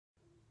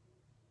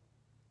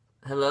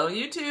Hello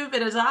YouTube,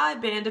 it is I,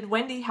 Banded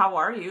Wendy. How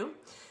are you?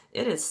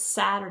 It is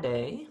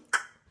Saturday,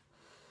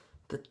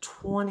 the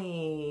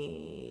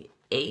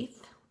 28th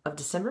of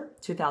December,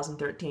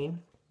 2013,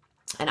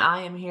 and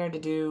I am here to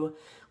do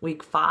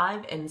week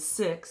 5 and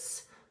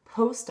 6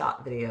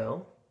 post-op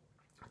video,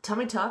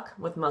 tummy tuck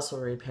with muscle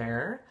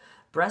repair,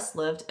 breast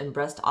lift, and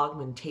breast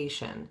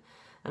augmentation.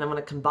 And I'm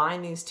going to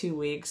combine these 2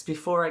 weeks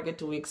before I get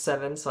to week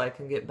 7 so I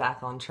can get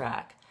back on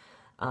track,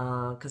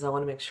 because I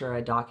want to make sure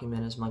I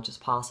document as much as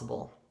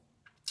possible.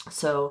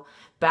 So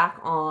back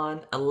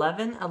on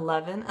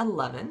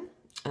 11/11/11,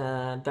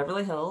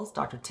 Beverly Hills,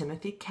 Dr.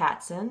 Timothy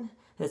Katzen,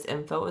 his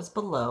info is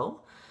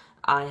below.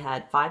 I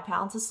had 5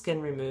 pounds of skin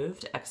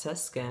removed,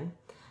 excess skin,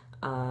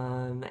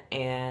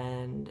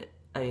 and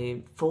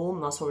a full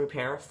muscle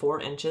repair, 4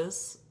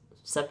 inches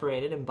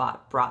separated and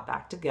brought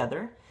back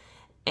together,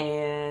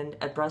 and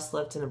a breast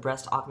lift and a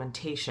breast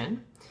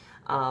augmentation,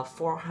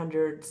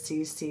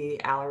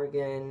 400cc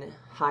allergan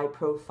high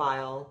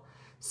profile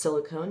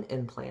silicone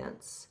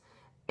implants.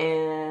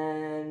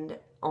 And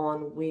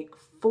on week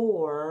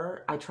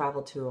 4, I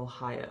traveled to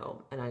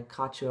Ohio, and I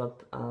caught you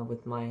up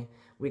with my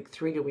week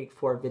 3 to week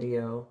 4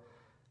 video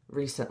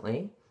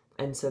recently.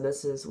 And so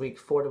this is week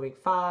 4 to week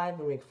 5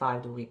 and week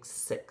 5 to week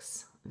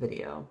 6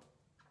 video.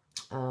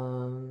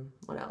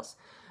 What else?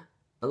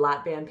 A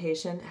lap band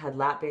patient, had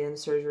lap band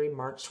surgery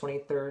March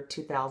 23rd,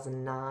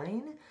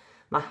 2009.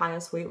 My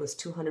highest weight was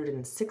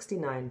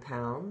 269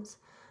 pounds.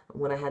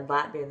 When I had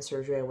lap band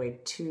surgery, I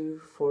weighed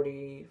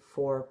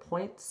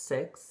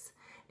 244.6,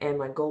 and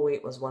my goal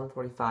weight was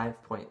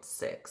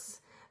 145.6.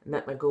 I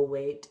met my goal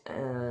weight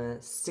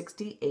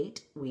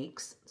 68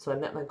 weeks, so I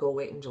met my goal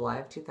weight in July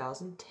of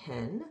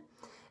 2010,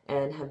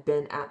 and have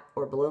been at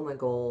or below my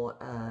goal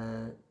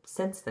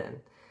since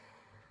then.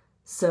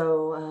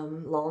 So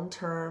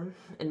long-term,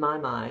 in my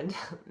mind,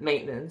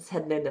 maintenance,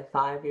 heading into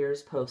 5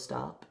 years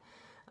post-op.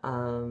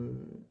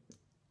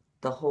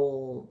 The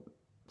whole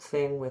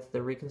thing with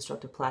the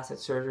reconstructive plastic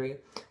surgery,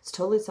 it's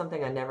totally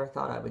something I never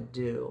thought I would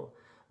do,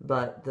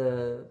 but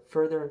the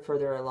further and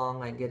further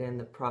along I get in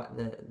the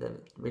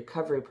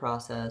recovery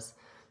process,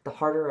 the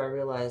harder I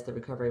realize the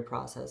recovery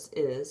process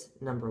is,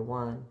 number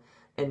 1,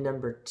 and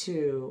number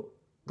 2,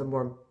 the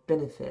more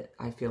benefit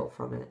I feel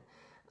from it,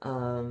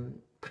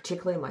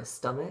 particularly my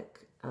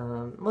stomach.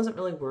 I wasn't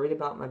really worried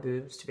about my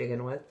boobs to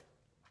begin with.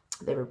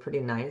 They were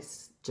pretty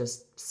nice,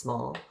 just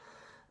small.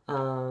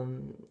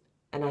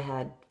 And I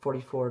had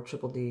 44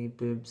 triple D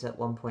boobs at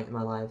one point in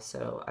my life,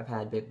 so I've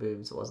had big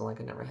boobs. It wasn't like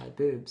I never had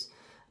boobs.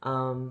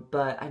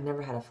 But I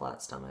never had a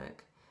flat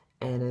stomach.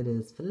 And it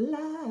is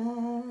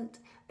flat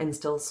and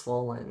still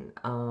swollen.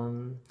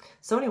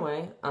 So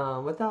anyway,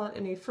 without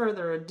any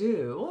further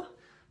ado,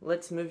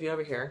 let's move you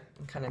over here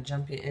and kind of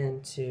jump you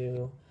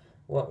into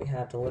what we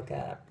have to look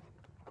at.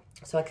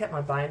 So I kept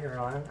my binder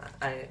on.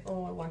 I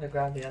wanted to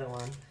grab the other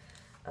one.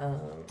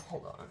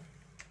 Hold on.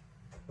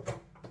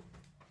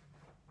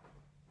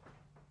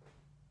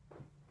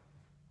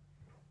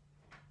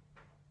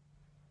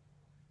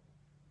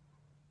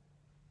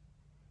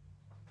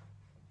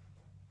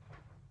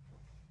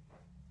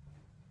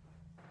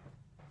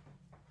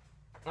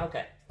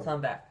 Okay, so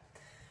I'm back.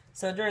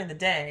 So during the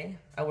day,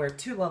 I wear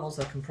 2 levels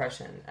of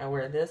compression. I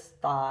wear this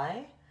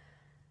thigh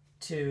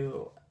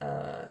to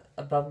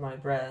above my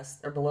breast,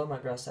 or below my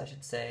breast, I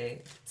should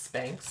say,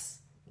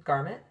 Spanx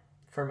garment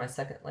for my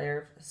second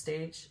layer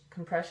stage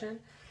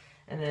compression.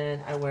 And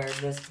then I wear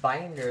this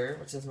binder,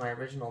 which is my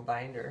original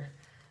binder.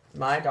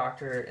 My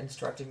doctor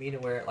instructed me to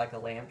wear it like a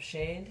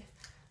lampshade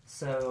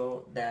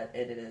so that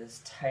it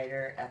is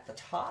tighter at the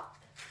top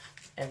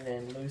and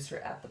then looser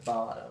at the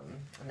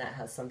bottom, and that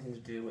has something to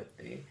do with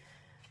the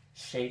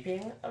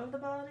shaping of the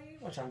body,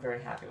 which I'm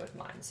very happy with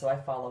mine, so I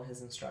follow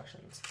his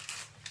instructions.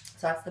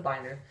 So that's the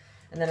binder.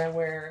 And then I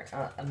wear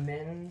a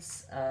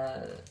men's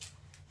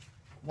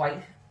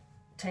white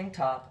tank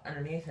top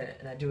underneath it,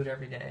 and I do it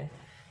every day.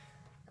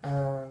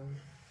 And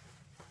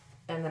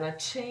then I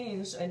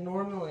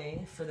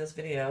normally, for this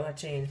video,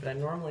 but I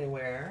normally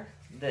wear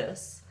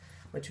this,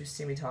 which you've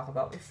seen me talk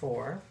about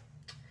before.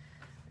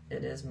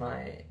 It is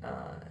my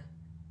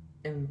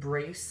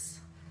Embrace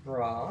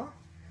bra,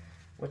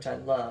 which I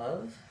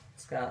love.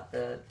 It's got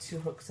the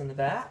 2 hooks in the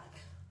back,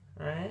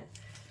 right?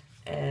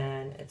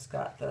 And it's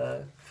got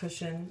the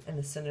cushion in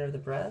the center of the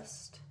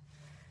breast,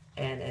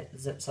 and it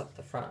zips up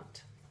the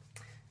front.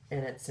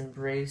 And it's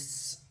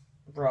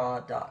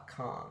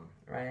embracebra.com,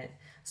 right?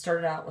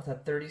 Started out with a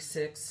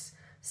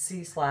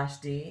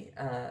 36C/D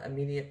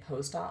immediate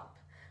post-op,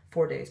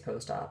 4 days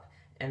post-op.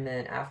 And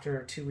then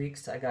after 2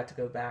 weeks, I got to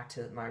go back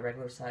to my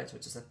regular size,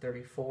 which is a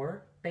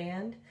 34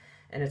 band,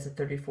 and it's a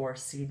 34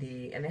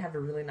 CD. And they have a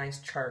really nice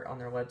chart on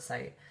their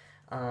website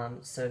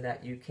so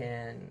that you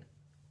can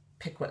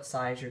pick what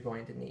size you're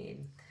going to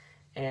need.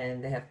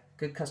 And they have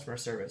good customer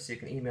service. You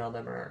can email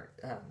them or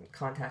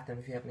contact them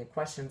if you have any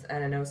questions.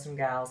 And I know some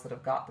gals that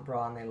have got the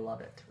bra and they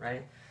love it,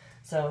 right?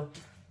 So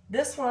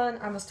this one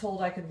I was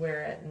told I could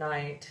wear at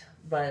night,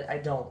 but I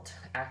don't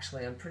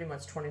actually. I'm pretty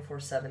much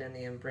 24/7 in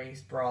the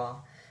Embrace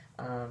bra.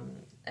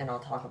 And I'll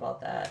talk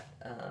about that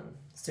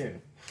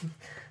soon.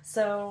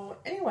 So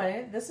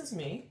anyway, this is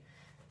me.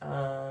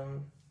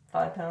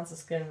 5 pounds of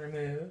skin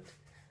removed.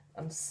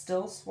 I'm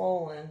still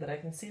swollen, but I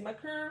can see my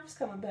curves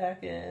coming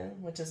back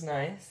in, which is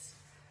nice,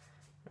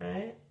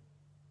 right?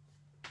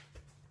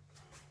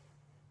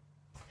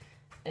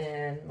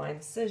 And my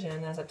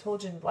incision, as I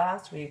told you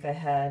last week, I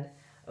had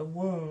a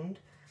wound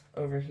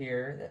over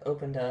here that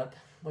opened up,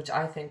 which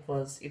I think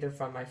was either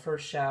from my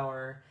first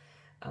shower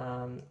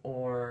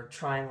or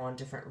trying on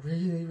different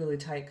really, really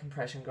tight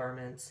compression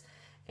garments,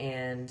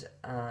 and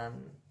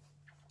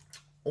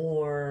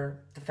or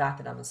the fact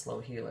that I'm a slow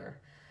healer.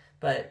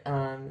 But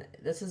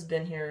this has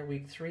been here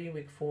week 3,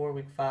 week 4,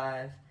 week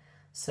 5.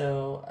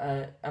 So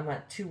I'm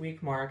at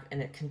 2-week mark,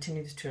 and it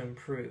continues to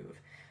improve.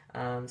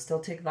 Still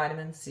take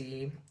vitamin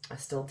C. I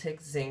still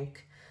take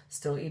zinc.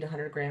 Still eat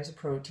 100 grams of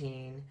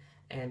protein.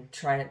 And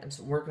I'm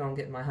working on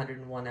getting my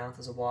 101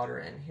 ounces of water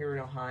in. Here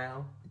in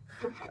Ohio,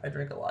 I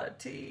drink a lot of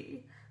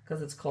tea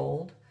because it's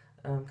cold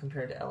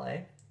compared to LA.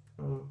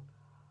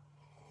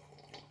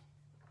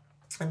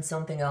 And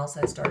something else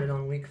I started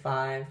on week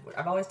 5.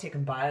 I've always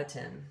taken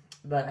biotin,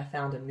 but I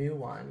found a new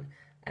one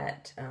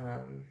at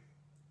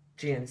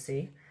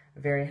GNC.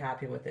 Very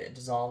happy with it. It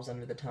dissolves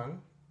under the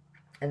tongue.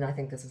 And I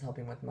think this is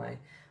helping with my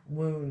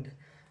wound.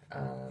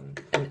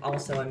 And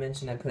also I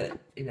mentioned I put,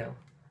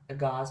 a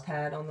gauze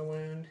pad on the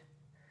wound.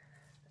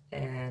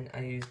 And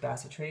I use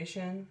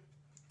bacitracin.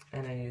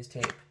 And I use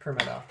tape,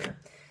 Permadocker.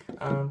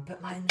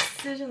 But my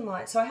incision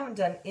line, so I haven't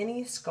done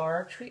any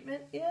scar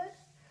treatment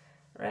yet,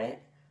 right?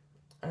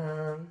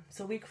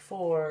 So week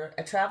 4,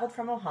 I traveled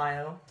from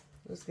Ohio.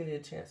 Let's give you a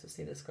chance to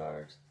see the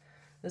scars.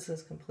 This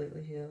is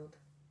completely healed.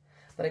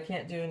 But I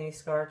can't do any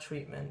scar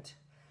treatment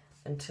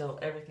until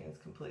everything's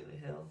completely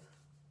healed.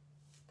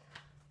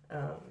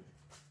 Well,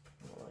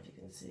 you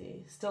can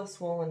see, still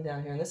swollen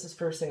down here. And this is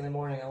first thing in the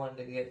morning. I wanted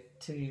to get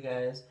to you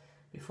guys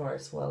before I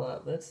swell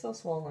up, but it's still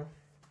swollen.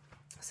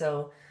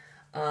 So,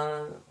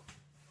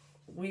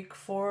 week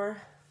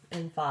 4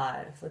 and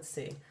 5, let's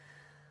see.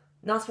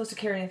 Not supposed to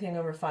carry anything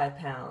over 5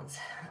 pounds.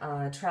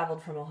 I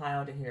traveled from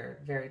Ohio to here.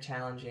 Very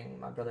challenging.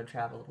 My brother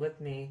traveled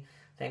with me.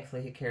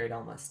 Thankfully, he carried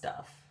all my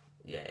stuff.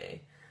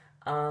 Yay.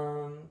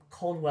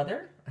 Cold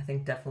weather, I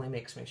think, definitely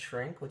makes me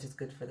shrink, which is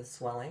good for the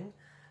swelling.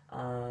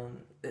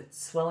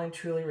 Swelling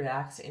truly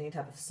reacts to any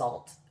type of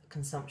salt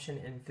consumption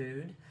in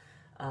food.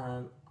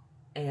 I'm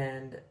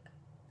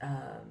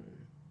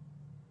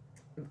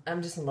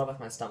just in love with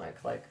my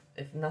stomach. Like,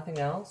 if nothing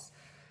else,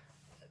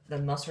 the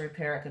muscle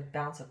repair, I could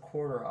bounce a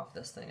quarter off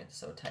this thing. It's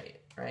so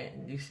tight, right?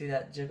 And you see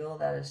that jiggle?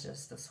 That is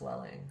just the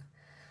swelling.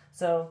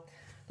 So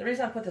the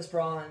reason I put this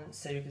bra on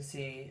so you can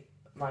see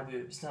my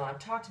boobs. Now, I've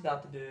talked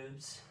about the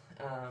boobs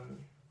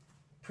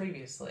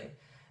previously.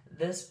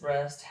 This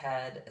breast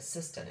had a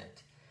cyst in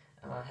it.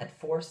 Had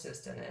 4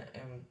 cysts in it,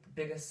 and the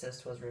biggest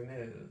cyst was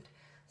removed.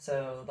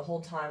 So the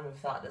whole time we've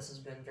thought this has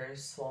been very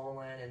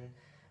swollen,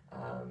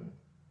 and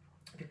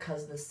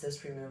because this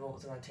cyst removal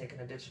was going to take an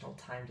additional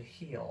time to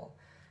heal.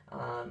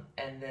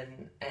 And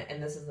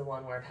this is the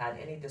one where I've had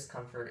any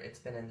discomfort, it's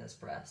been in this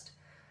breast.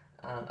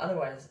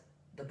 Otherwise,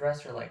 the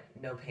breasts are like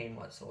no pain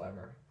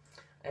whatsoever.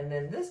 And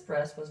then this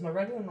breast was my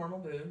regular normal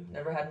boob,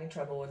 never had any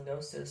trouble with, no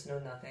cyst, no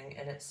nothing,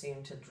 and it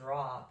seemed to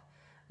drop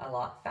a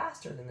lot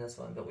faster than this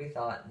one, but we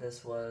thought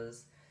this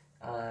was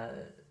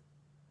the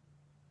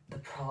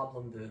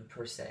problem boob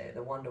per se,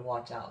 the one to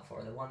watch out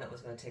for, the one that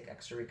was going to take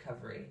extra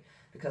recovery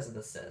because of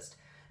the cyst.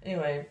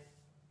 Anyway,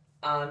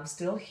 I'm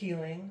still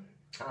healing.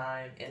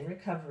 I'm in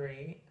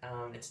recovery.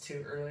 It's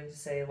too early to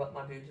say what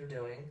my boobs are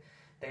doing.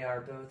 They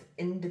are both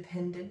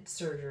independent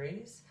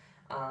surgeries,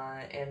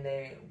 and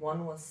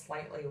one was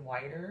slightly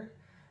wider,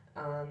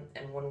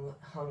 and one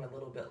hung a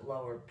little bit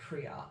lower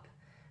pre-op.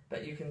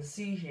 But you can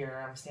see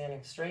here I'm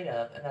standing straight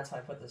up, and that's why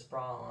I put this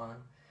bra on.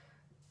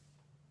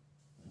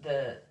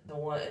 The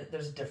one,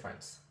 there's a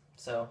difference.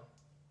 So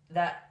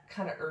that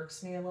kind of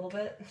irks me a little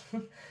bit.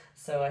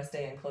 So I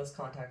stay in close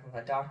contact with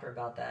my doctor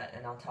about that,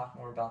 and I'll talk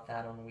more about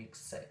that on week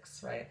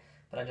 6, right?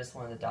 But I just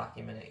wanted to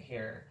document it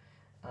here.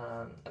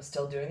 I'm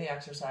still doing the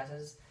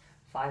exercises.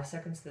 5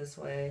 seconds this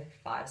way,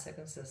 5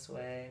 seconds this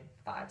way,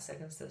 5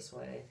 seconds this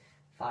way,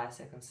 5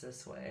 seconds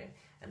this way.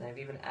 And I've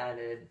even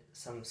added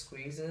some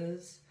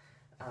squeezes.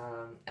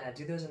 And I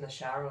do those in the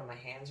shower when my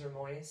hands are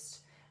moist.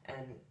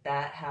 And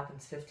that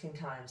happens 15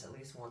 times at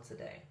least once a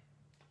day,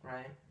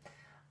 right?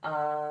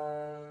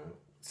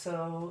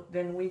 So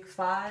then week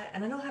 5,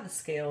 and I don't have a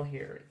scale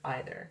here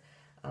either,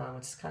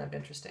 which is kind of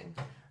interesting.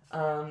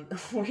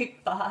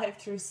 Week 5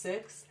 through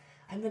 6,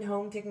 I've been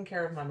home taking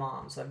care of my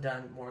mom. So I've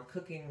done more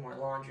cooking, more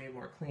laundry,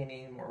 more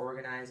cleaning, more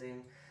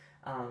organizing.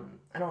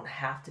 I don't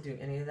have to do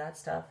any of that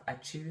stuff. I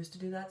choose to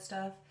do that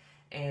stuff,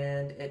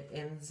 and it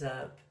ends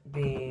up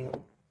being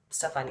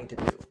stuff I need to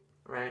do,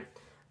 right?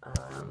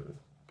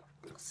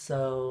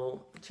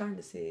 So I'm trying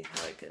to see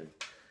how I can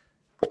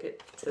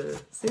get to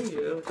see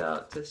you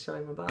without just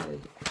showing my body.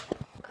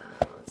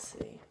 Let's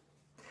see.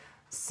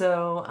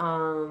 So,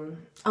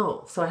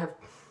 so I have,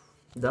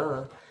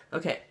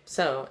 okay,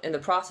 so in the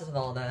process of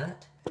all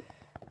that,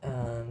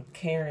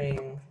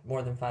 carrying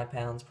more than 5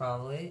 pounds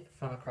probably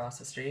from across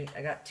the street.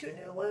 I got 2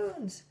 new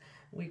wounds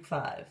week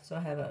 5. So I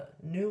have a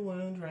new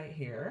wound right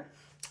here.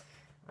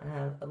 I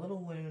have a little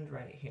wound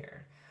right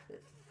here.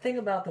 Thing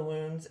about the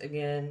wounds,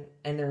 again,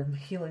 and they're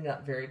healing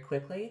up very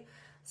quickly.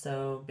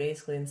 So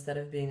basically, instead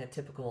of being a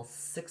typical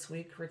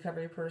 6-week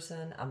recovery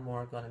person, I'm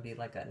more going to be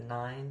like a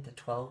 9 to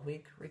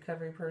 12-week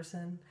recovery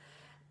person.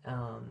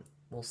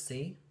 We'll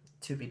see,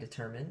 to be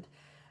determined.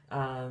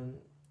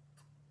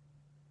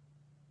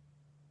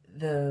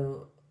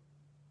 The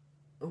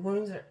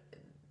wounds are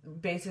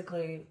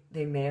basically,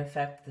 they may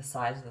affect the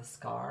size of the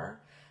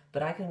scar,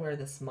 but I can wear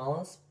the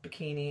smallest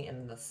bikini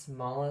and the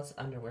smallest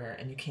underwear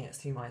and you can't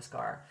see my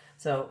scar.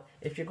 So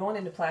if you're going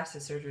into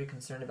plastic surgery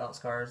concerned about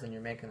scars and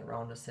you're making the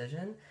wrong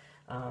decision,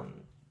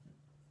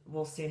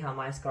 we'll see how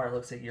my scar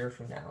looks a year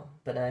from now.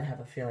 But I have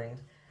a feeling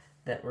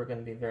that we're going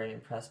to be very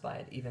impressed by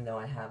it, even though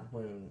I have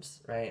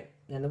wounds, right?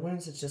 And the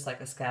wounds, it's just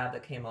like a scab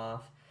that came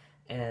off,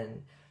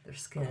 and their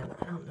skin,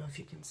 I don't know if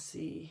you can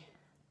see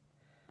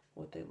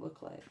what they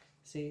look like.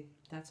 See,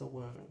 that's a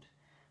wound.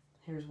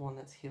 Here's one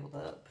that's healed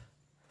up.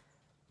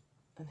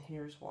 And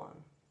here's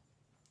one.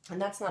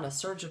 And that's not a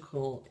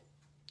surgical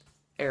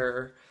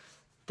error.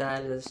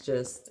 That is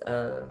just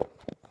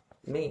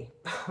me.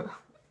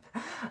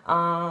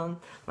 My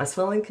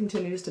swelling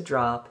continues to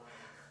drop.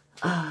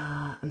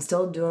 I'm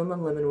still doing my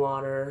lemon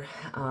water.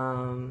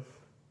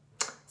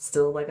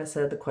 Still, like I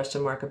said, the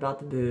question mark about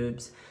the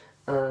boobs.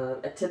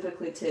 I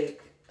typically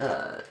take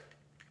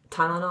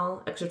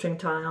Tylenol, extra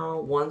strength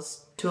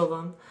Tylenol, 2 of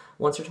them,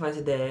 once or twice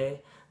a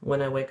day.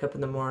 When I wake up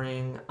in the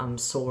morning, I'm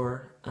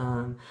sore.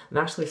 I'm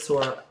actually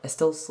sore. I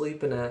still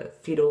sleep in a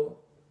fetal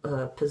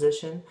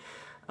position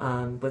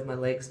with my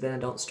legs bent. I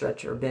don't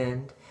stretch or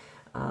bend.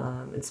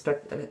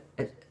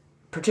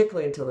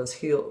 Particularly until those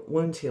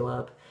wounds heal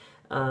up.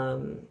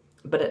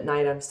 But at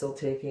night, I'm still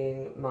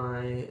taking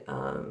my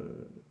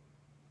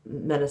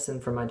medicine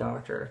from my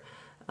doctor.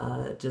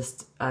 I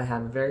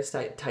have a very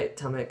tight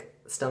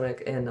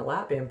stomach and a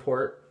lap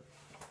import,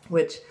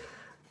 which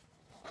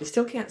you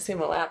still can't see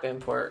my lap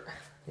import.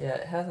 Yeah,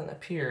 it hasn't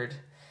appeared.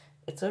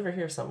 It's over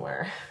here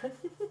somewhere.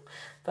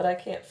 But I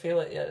can't feel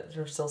it yet.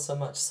 There's still so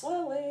much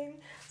swelling.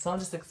 So I'm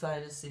just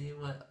excited to see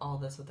what all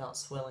this without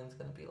swelling is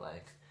going to be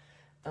like.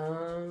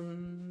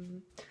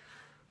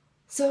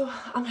 So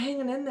I'm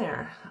hanging in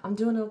there. I'm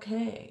doing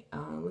okay.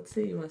 Let's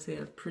see. You want to see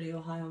a pretty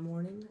Ohio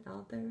morning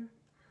out there?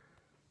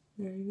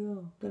 There you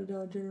go. Got a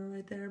Dollar General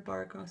right there.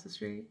 Bar across the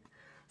street.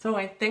 So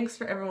anyway, thanks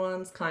for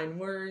everyone's kind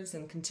words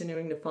and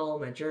continuing to follow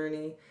my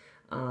journey.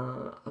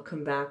 I'll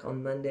come back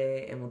on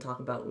Monday and we'll talk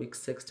about week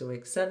 6 to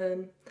week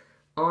 7.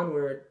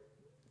 Onward,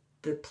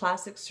 the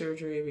plastic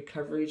surgery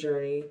recovery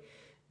journey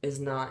is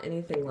not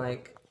anything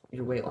like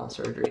your weight loss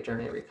surgery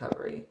journey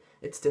recovery.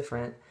 It's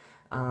different.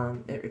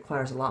 It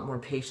requires a lot more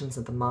patience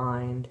of the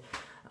mind.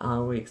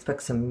 We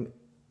expect some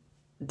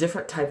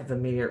different type of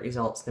immediate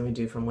results than we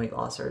do from weight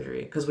loss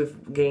surgery because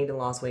we've gained and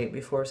lost weight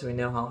before, so we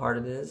know how hard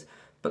it is.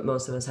 But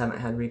most of us haven't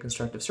had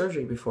reconstructive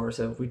surgery before,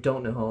 so we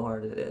don't know how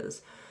hard it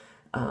is.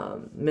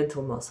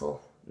 Mental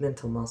muscle.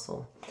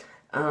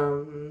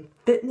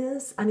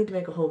 Fitness, I need to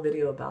make a whole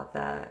video about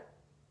that.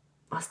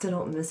 I still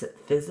don't miss it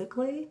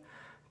physically,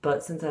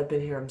 but since I've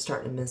been here, I'm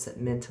starting to miss it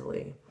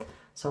mentally.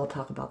 So I'll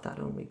talk about that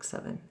on week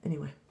 7.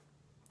 Anyway,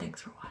 thanks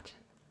for watching.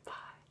 Bye.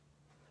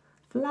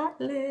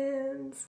 Flatlands.